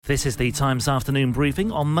This is the Times afternoon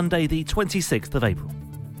briefing on Monday the 26th of April.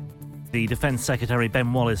 The Defence Secretary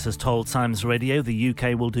Ben Wallace has told Times Radio the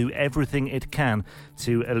UK will do everything it can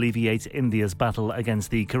to alleviate India's battle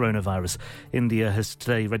against the coronavirus. India has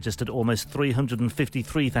today registered almost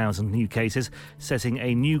 353,000 new cases, setting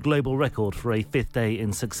a new global record for a fifth day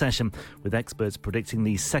in succession, with experts predicting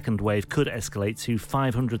the second wave could escalate to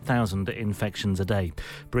 500,000 infections a day.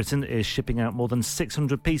 Britain is shipping out more than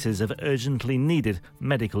 600 pieces of urgently needed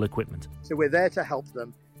medical equipment. So we're there to help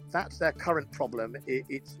them. That's their current problem.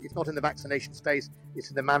 It's not in the vaccination space, it's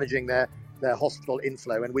in the managing their hospital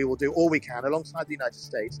inflow, and we will do all we can alongside the United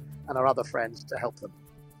States and our other friends to help them.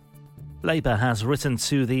 Labour has written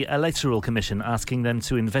to the Electoral Commission asking them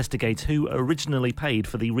to investigate who originally paid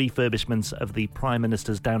for the refurbishment of the Prime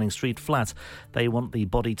Minister's Downing Street flat. They want the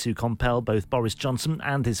body to compel both Boris Johnson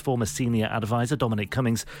and his former senior adviser Dominic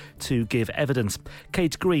Cummings to give evidence.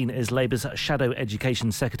 Kate Green is Labour's Shadow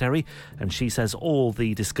Education Secretary, and she says all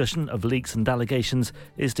the discussion of leaks and allegations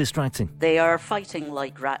is distracting. They are fighting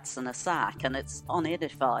like rats in a sack, and it's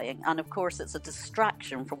unedifying, and of course it's a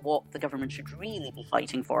distraction from what the government should really be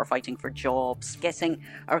fighting for jobs, getting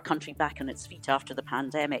our country back on its feet after the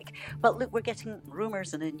pandemic. But look, we're getting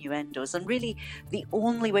rumours and innuendos, and really the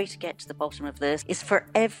only way to get to the bottom of this is for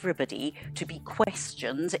everybody to be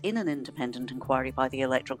questioned in an independent inquiry by the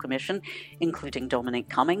Electoral Commission, including Dominic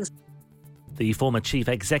Cummings. The former chief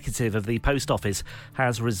executive of the Post Office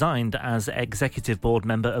has resigned as executive board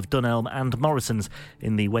member of Dunelm and Morrisons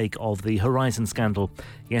in the wake of the Horizon scandal.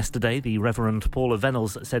 Yesterday, the Reverend Paula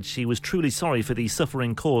Venables said she was truly sorry for the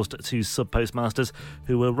suffering caused to sub-postmasters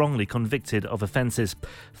who were wrongly convicted of offences.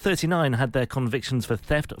 39 had their convictions for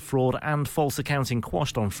theft, fraud and false accounting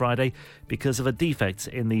quashed on Friday because of a defect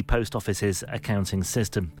in the Post Office's accounting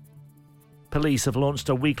system. Police have launched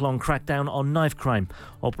a week-long crackdown on knife crime.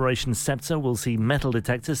 Operation Sceptre will see metal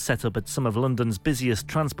detectors set up at some of London's busiest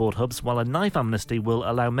transport hubs, while a knife amnesty will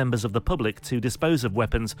allow members of the public to dispose of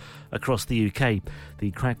weapons across the UK.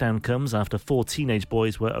 The crackdown comes after 4 teenage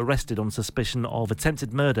boys were arrested on suspicion of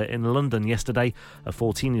attempted murder in London yesterday. A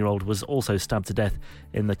 14-year-old was also stabbed to death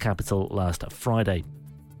in the capital last Friday.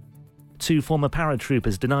 2 former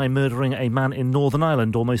paratroopers deny murdering a man in Northern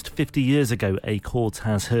Ireland almost 50 years ago, a court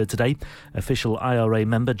has heard today. Official IRA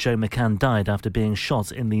member Joe McCann died after being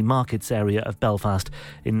shot in the markets area of Belfast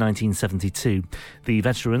in 1972. The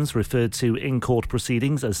veterans, referred to in court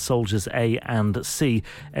proceedings as Soldiers A and C,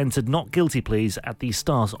 entered not guilty pleas at the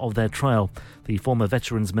start of their trial. The former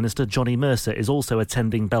Veterans Minister Johnny Mercer is also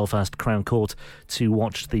attending Belfast Crown Court to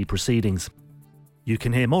watch the proceedings. You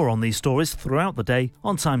can hear more on these stories throughout the day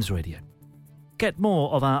on Times Radio. Get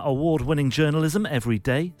more of our award-winning journalism every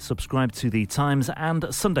day. Subscribe to The Times and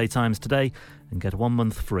Sunday Times today and get 1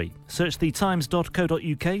 month free. Search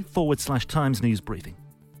thetimes.co.uk/Times News Briefing.